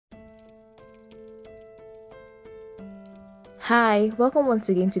Hi, welcome once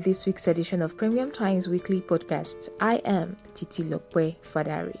again to this week's edition of Premium Times Weekly Podcast. I am Titi Lokwe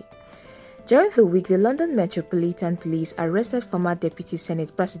Fadari. During the week, the London Metropolitan Police arrested former Deputy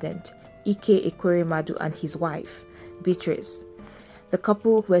Senate President Ike Ekweremadu and his wife, Beatrice. The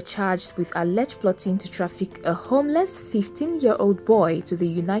couple were charged with alleged plotting to traffic a homeless 15-year-old boy to the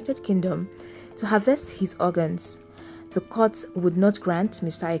United Kingdom to harvest his organs. The court would not grant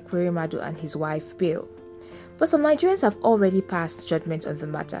Mr. Ekweremadu and his wife bail. But some Nigerians have already passed judgment on the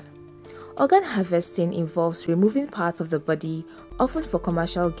matter. Organ harvesting involves removing parts of the body, often for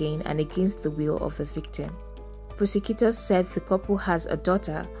commercial gain and against the will of the victim. Prosecutors said the couple has a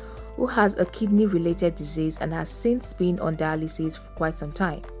daughter who has a kidney-related disease and has since been on dialysis for quite some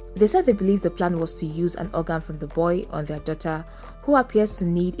time. They said they believe the plan was to use an organ from the boy on their daughter, who appears to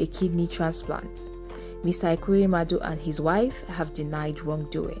need a kidney transplant. Mr. Ekweremadu and his wife have denied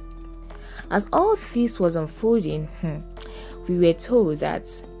wrongdoing. As all this was unfolding, we were told that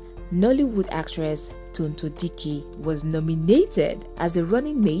Nollywood actress Tonto Dike was nominated as a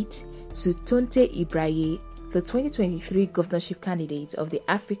running mate to Tonte Ibraye, the 2023 governorship candidate of the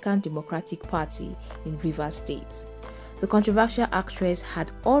African Democratic Party in Rivers State. The controversial actress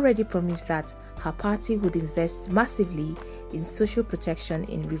had already promised that her party would invest massively in social protection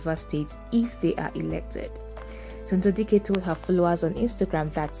in Rivers State if they are elected. Tonto Dike told her followers on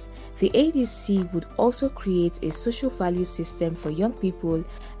Instagram that the ADC would also create a social value system for young people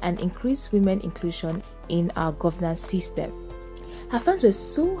and increase women inclusion in our governance system. Her fans were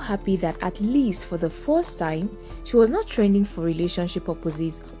so happy that at least for the first time, she was not trending for relationship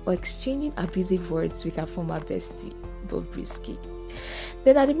opposites or exchanging abusive words with her former bestie, Bobrisky.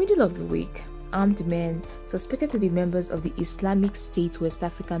 Then at the middle of the week, armed men suspected to be members of the Islamic State West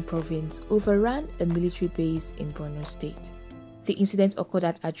African province overran a military base in Borno State. The incident occurred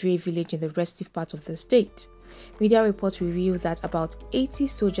at Adre village in the restive part of the state. Media reports revealed that about 80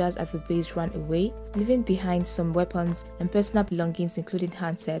 soldiers at the base ran away, leaving behind some weapons and personal belongings including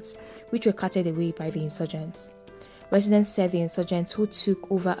handsets, which were carted away by the insurgents. Residents said the insurgents who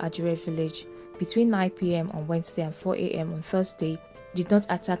took over Adre village between 9 p.m. on Wednesday and 4 a.m. on Thursday did not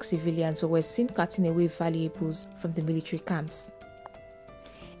attack civilians but were seen cutting away valuables from the military camps.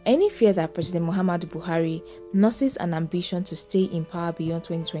 Any fear that President Muhammadu Buhari nurses an ambition to stay in power beyond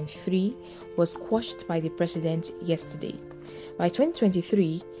 2023 was quashed by the president yesterday. By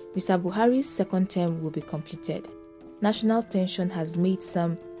 2023, Mr. Buhari's second term will be completed. National tension has made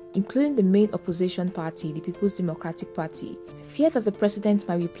some, including the main opposition party, the People's Democratic Party, fear that the president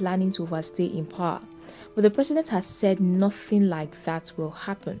might be planning to overstay in power. But the president has said nothing like that will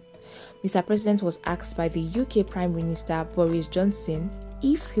happen. Mr. President was asked by the UK Prime Minister Boris Johnson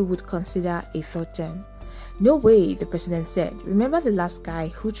if he would consider a third term. No way, the president said. Remember the last guy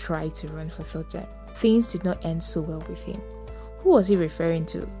who tried to run for third term? Things did not end so well with him. Who was he referring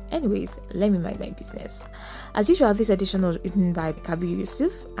to? Anyways, let me mind my business. As usual, this edition was written by Kabir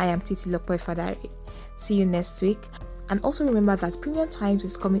Yusuf. I am Titi Lokwe Fadari. See you next week. And also remember that Premium Times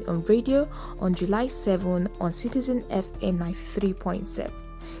is coming on radio on July 7 on Citizen FM 93.7.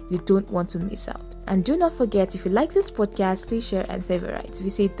 You don't want to miss out. And do not forget, if you like this podcast, please share and favorite.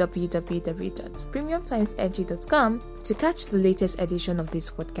 Visit www.premiumtimesng.com to catch the latest edition of this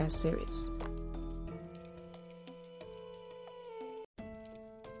podcast series.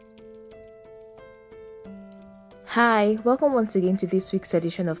 Hi, welcome once again to this week's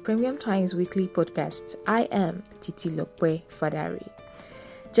edition of Premium Times Weekly Podcast. I am Titi Lokwe Fadari.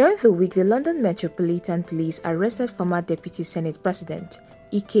 During the week, the London Metropolitan Police arrested former Deputy Senate President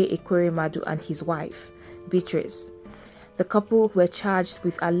Ike Ekweremadu and his wife, Beatrice. The couple were charged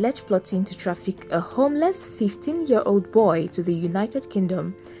with alleged plotting to traffic a homeless 15-year-old boy to the United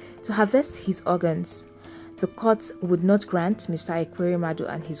Kingdom to harvest his organs. The court would not grant Mr. Ekweremadu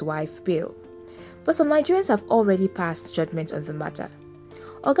and his wife bail. But some Nigerians have already passed judgment on the matter.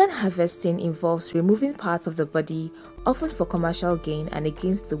 Organ harvesting involves removing parts of the body, often for commercial gain and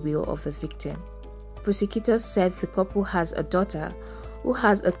against the will of the victim. Prosecutors said the couple has a daughter who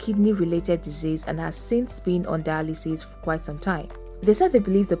has a kidney-related disease and has since been on dialysis for quite some time. They said they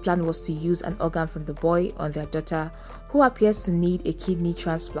believe the plan was to use an organ from the boy on their daughter, who appears to need a kidney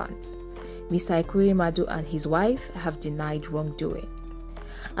transplant. Mr. Ekweremadu and his wife have denied wrongdoing.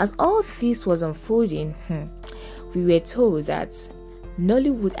 As all this was unfolding, we were told that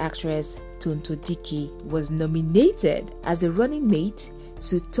Nollywood actress Tonto Dike was nominated as a running mate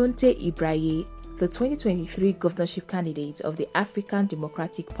to Tonte Ibraye, the 2023 governorship candidate of the African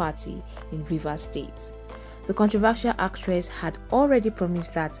Democratic Party in Rivers State. The controversial actress had already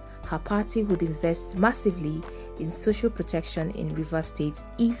promised that her party would invest massively in social protection in Rivers State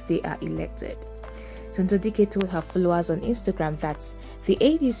if they are elected. Tonto Dike told her followers on Instagram that the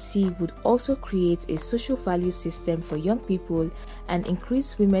ADC would also create a social value system for young people and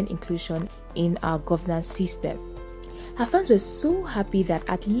increase women inclusion in our governance system. Her fans were so happy that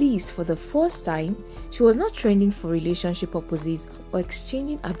at least for the first time, she was not trending for relationship opposites or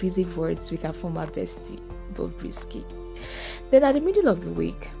exchanging abusive words with her former bestie, Bobrisky. Then at the middle of the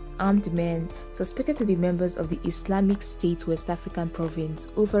week, armed men suspected to be members of the Islamic State West African province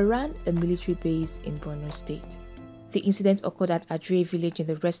overran a military base in Borno State. The incident occurred at Adre village in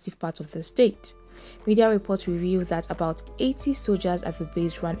the restive part of the state. Media reports revealed that about 80 soldiers at the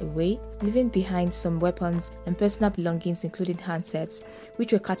base ran away, leaving behind some weapons and personal belongings including handsets,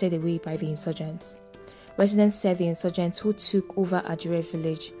 which were carted away by the insurgents. Residents said the insurgents who took over Adre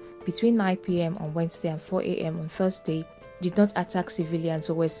village between 9 p.m. on Wednesday and 4 a.m. on Thursday did not attack civilians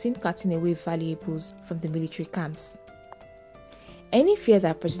but were seen carting away valuables from the military camps. Any fear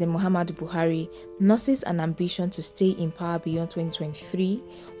that President Muhammadu Buhari nurses an ambition to stay in power beyond 2023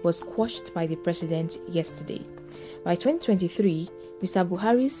 was quashed by the president yesterday. By 2023, Mr.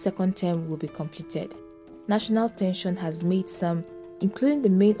 Buhari's second term will be completed. National tension has made some, including the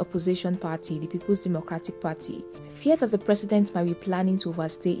main opposition party, the People's Democratic Party, fear that the president might be planning to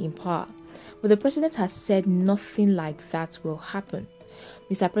overstay in power. But the president has said nothing like that will happen.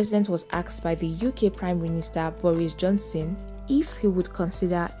 Mr. President was asked by the UK Prime Minister Boris Johnson if he would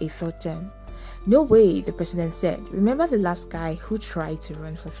consider a third term. No way, the president said. Remember the last guy who tried to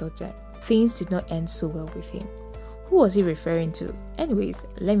run for third term? Things did not end so well with him. Who was he referring to? Anyways,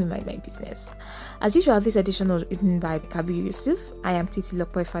 let me mind my business. As usual, this edition was written by Kabir Yusuf. I am Titi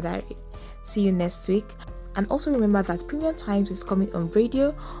Lokwe Fadari. See you next week. And also remember that Premium Times is coming on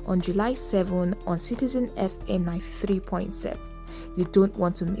radio on July 7 on Citizen FM 93.7. You don't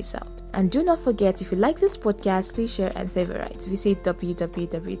want to miss out. And do not forget, if you like this podcast, please share and favorite. Visit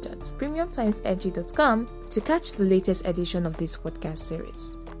www.premiumtimesng.com to catch the latest edition of this podcast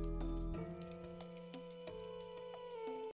series.